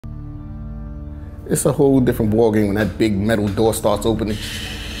It's a whole different ballgame when that big metal door starts opening.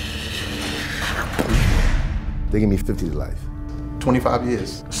 They give me 50 to life. 25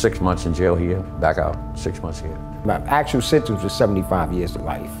 years. 6 months in jail here, back out, 6 months here. My actual sentence was 75 years to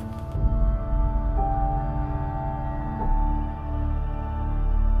life.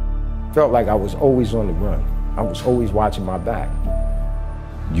 Felt like I was always on the run. I was always watching my back.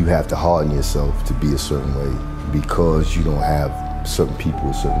 You have to harden yourself to be a certain way because you don't have certain people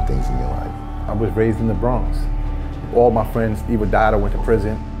or certain things in your life. I was raised in the Bronx. All my friends either died or went to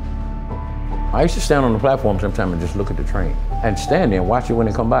prison. I used to stand on the platform sometime and just look at the train and stand there and watch it when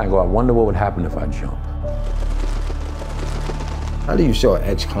they come by and go, I wonder what would happen if I jump. How do you show an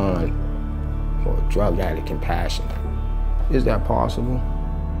ex-con or a drug addict compassion? Is that possible?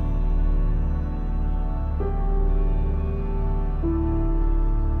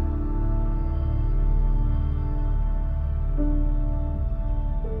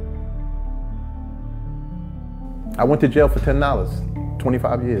 I went to jail for $10,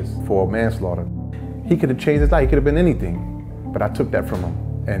 25 years for manslaughter. He could have changed his life, he could have been anything, but I took that from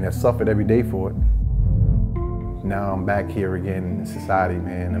him and I suffered every day for it. Now I'm back here again in society,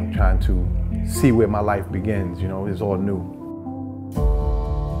 man. I'm trying to see where my life begins, you know, it's all new.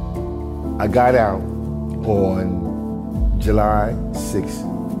 I got out on July 6,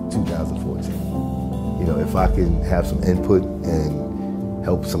 2014. You know, if I can have some input and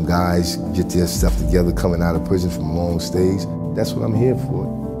help some guys get their stuff together coming out of prison from long stays, that's what I'm here for.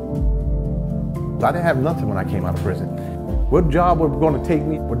 I didn't have nothing when I came out of prison. What job was going to take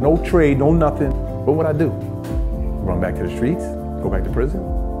me with no trade, no nothing? What would I do? Run back to the streets? Go back to prison?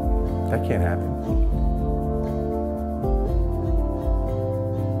 That can't happen.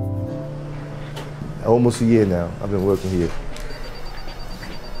 Almost a year now, I've been working here.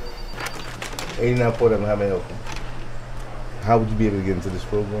 89 Port, I'm having help. How would you be able to get into this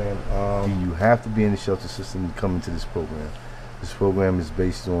program? You have to be in the shelter system to come into this program. This program is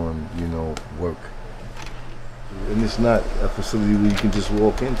based on, you know, work. And it's not a facility where you can just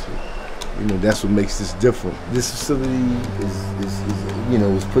walk into. You know, that's what makes this different. This facility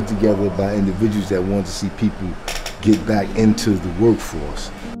is put together by individuals that want to see people get back into the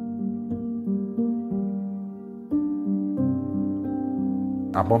workforce.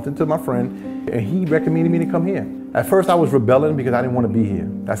 I bumped into my friend and he recommended me to come here. At first I was rebelling because I didn't want to be here.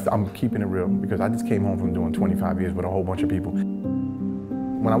 I'm keeping it real because I just came home from doing 25 years with a whole bunch of people.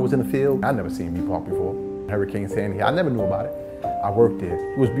 When I was in the field, I'd never seen Bee Park before. Hurricane Sandy, I never knew about it. I worked there.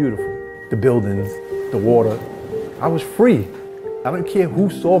 It was beautiful. The buildings, the water. I was free. I didn't care who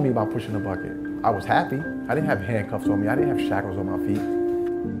saw me about pushing a bucket. I was happy. I didn't have handcuffs on me. I didn't have shackles on my feet.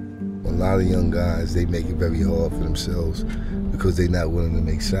 A lot of young guys, they make it very hard for themselves because they're not willing to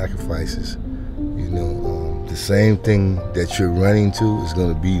make sacrifices. You know, the same thing that you're running to is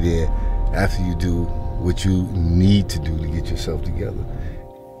going to be there after you do what you need to do to get yourself together.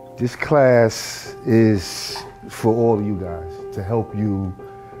 This class is for all of you guys to help you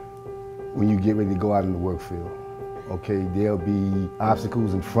when you get ready to go out in the work field. Okay, there'll be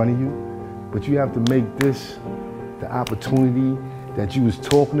obstacles in front of you, but you have to make this the opportunity that you was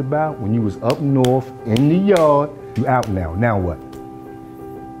talking about when you was up north in the yard. You out now. Now what?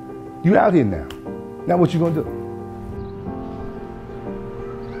 You out here now. Now what you gonna do?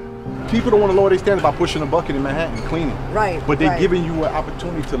 People don't want to lower their standards by pushing a bucket in Manhattan and cleaning. Right. But they're giving you an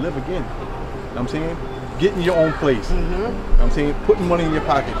opportunity to live again. You know what I'm saying? Getting your own place. You know what I'm saying? Putting money in your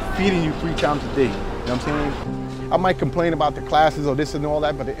pocket, feeding you 3 times a day. You know what I'm saying? I might complain about the classes or this and all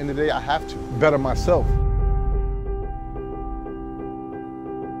that, but at the end of the day, I have to better myself.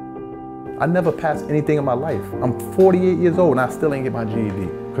 I never passed anything in my life. I'm 48 years old and I still ain't get my GED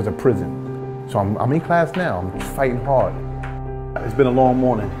because of prison. So I'm in class now, I'm fighting hard. It's been a long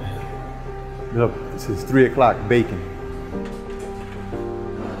morning. Look, it's 3 o'clock, baking.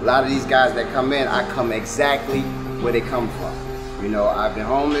 A lot of these guys that come in, I come exactly where they come from. You know, I've been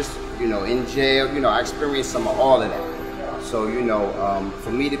homeless, you know, in jail, you know, I experienced some of all of that. So, you know,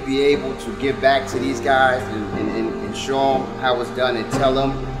 for me to be able to give back to these guys and show them how it's done and tell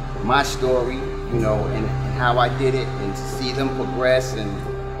them my story, you know, and how I did it, and to see them progress and,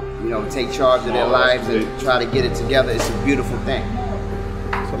 you know, take charge of their lives and try to get it together, it's a beautiful thing.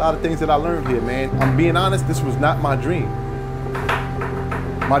 There's a lot of things that I learned here, man. I'm being honest, this was not my dream.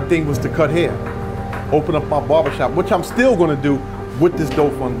 My thing was to cut hair, open up my barbershop, which I'm still gonna do with this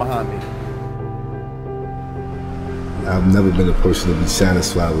DOE fund behind me. I've never been a person to be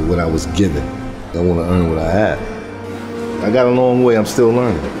satisfied with what I was given. I want to earn what I have. I got a long way, I'm still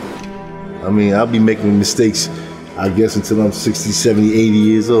learning. I mean, I'll be making mistakes, I guess, until I'm 60, 70, 80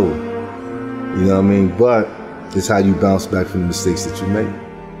 years old. You know what I mean? But it's how you bounce back from the mistakes that you make.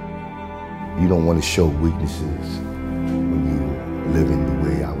 You don't want to show weaknesses when you living the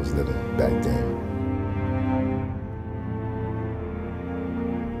way I was living back then.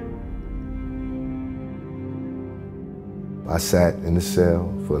 I sat in the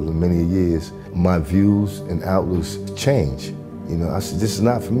cell for many years. My views and outlooks changed. You know, I said, this is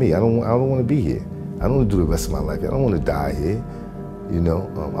not for me. I don't want to be here. I don't want to do the rest of my life. I don't want to die here. You know,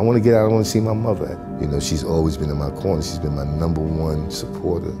 I want to get out. I want to see my mother. You know, she's always been in my corner. She's been my #1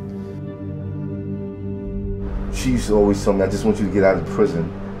 supporter. She's always told me, I just want you to get out of prison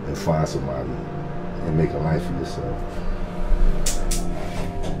and find somebody and make a life for yourself.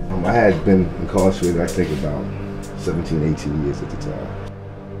 I had been incarcerated, I think, about 17, 18 years at the time.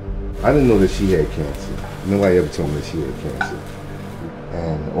 I didn't know that she had cancer. Nobody ever told me that she had cancer.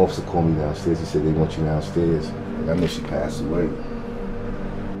 And the officer called me downstairs. He said, they want you downstairs. And I know she passed away.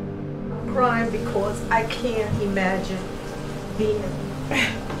 I'm crying because I can't imagine being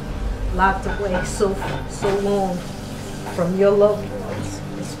locked away so long from your loved ones.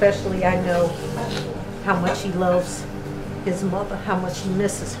 Especially I know how much he loves his mother, how much he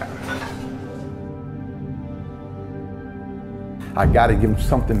misses her. I gotta give them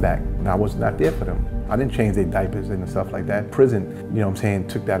something back. And I was not there for them. I didn't change their diapers and stuff like that. Prison, you know what I'm saying,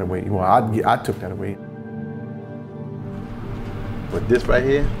 took that away. Well, I took that away. But this right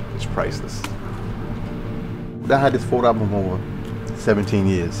here is priceless. I had this photo album over 17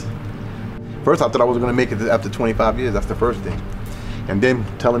 years. First, I thought I was gonna make it after 25 years. That's the first thing. And then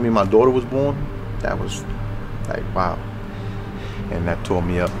telling me my daughter was born, that was like, wow. And that tore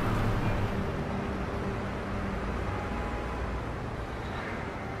me up.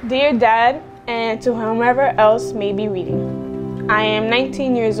 Dear Dad, and to whomever else may be reading, I am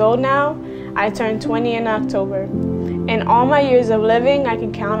 19 years old now. I turned 20 in October. In all my years of living, I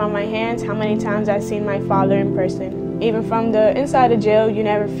can count on my hands how many times I've seen my father in person. Even from the inside of jail, you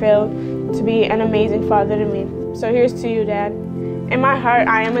never failed to be an amazing father to me. So here's to you, Dad. In my heart,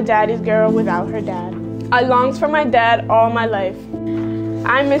 I am a daddy's girl without her dad. I longed for my dad all my life.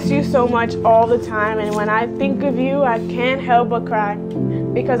 I miss you so much all the time, and when I think of you, I can't help but cry.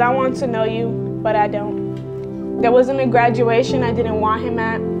 Because I want to know you, but I don't. There wasn't a graduation I didn't want him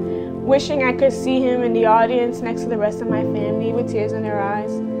at, wishing I could see him in the audience next to the rest of my family with tears in their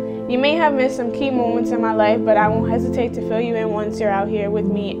eyes. You may have missed some key moments in my life, but I won't hesitate to fill you in once you're out here with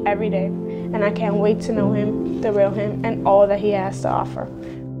me every day. And I can't wait to know him, the real him, and all that he has to offer.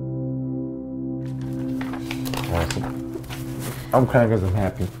 Awesome. I'm crying because I'm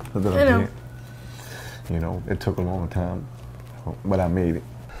happy. I know. You know, it took a long time, but I made it.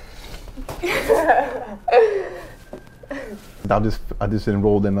 I just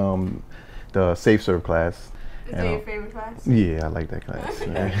enrolled in the Safe Serve class. Is that your favorite class? Yeah, I like that class.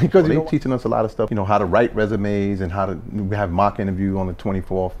 Because they're teaching us a lot of stuff, you know, how to write resumes and how to have mock interview on the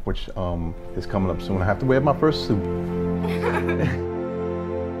 24th, which is coming up soon. I have to wear my first suit.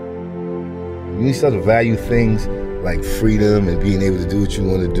 You start to value things like freedom and being able to do what you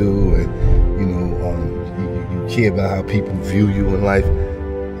want to do, and you know, you care about how people view you in life. You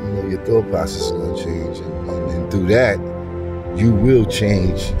know, your thought process is going to change, and through that, you will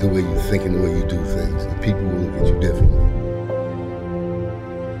change the way you think and the way you do things, and people will look at you differently.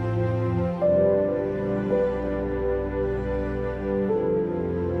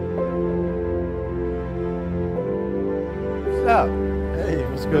 What's up? Hey,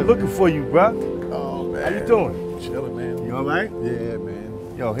 what's Been good? looking for you, bro. Oh, man. How you doing? Chilling, man. You all right? Yeah,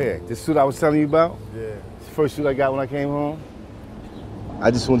 man. Yo, here, this suit I was telling you about, Yeah. it's the first suit I got when I came home.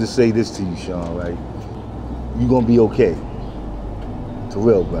 I just wanted to say this to you, Sean, right? You're gonna be okay. For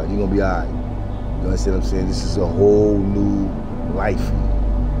real, bro. You're gonna be all right. You understand what I'm saying? This is a whole new life for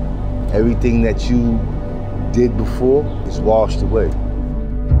you. Everything that you did before is washed away.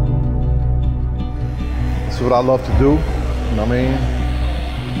 It's what I love to do, you know what I mean?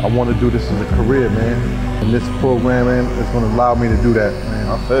 I want to do this as a career, man. And this program, man, is going to allow me to do that, man.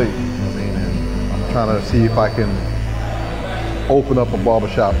 I feel you. You know what I mean? And I'm trying to see if I can open up a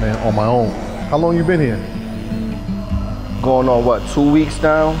barbershop, man, on my own. How long you been here? Going on what, 2 weeks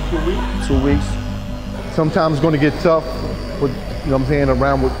now? 2 weeks. 2 weeks. Sometimes it's going to get tough with, you know what I'm saying,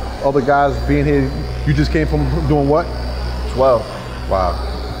 around with other guys being here. You just came from doing what? 12. Wow.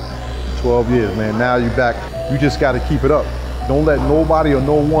 12 years, man. Now you're back. You just got to keep it up. Don't let nobody or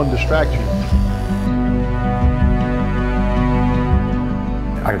no one distract you.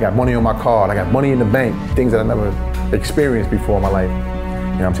 I got money on my card. I got money in the bank. Things that I never experienced before in my life. You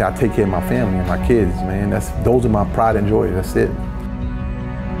know what I'm saying? I take care of my family and my kids, man. Those are my pride and joy. That's it.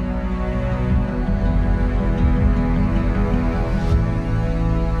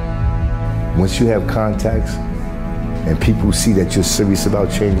 Once you have contacts and people see that you're serious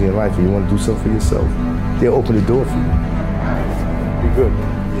about changing your life and you want to do something for yourself, they'll open the door for you. Be good.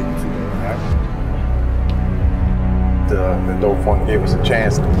 The DOE Fund gave us a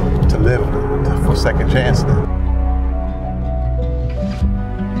chance to live for second chance now.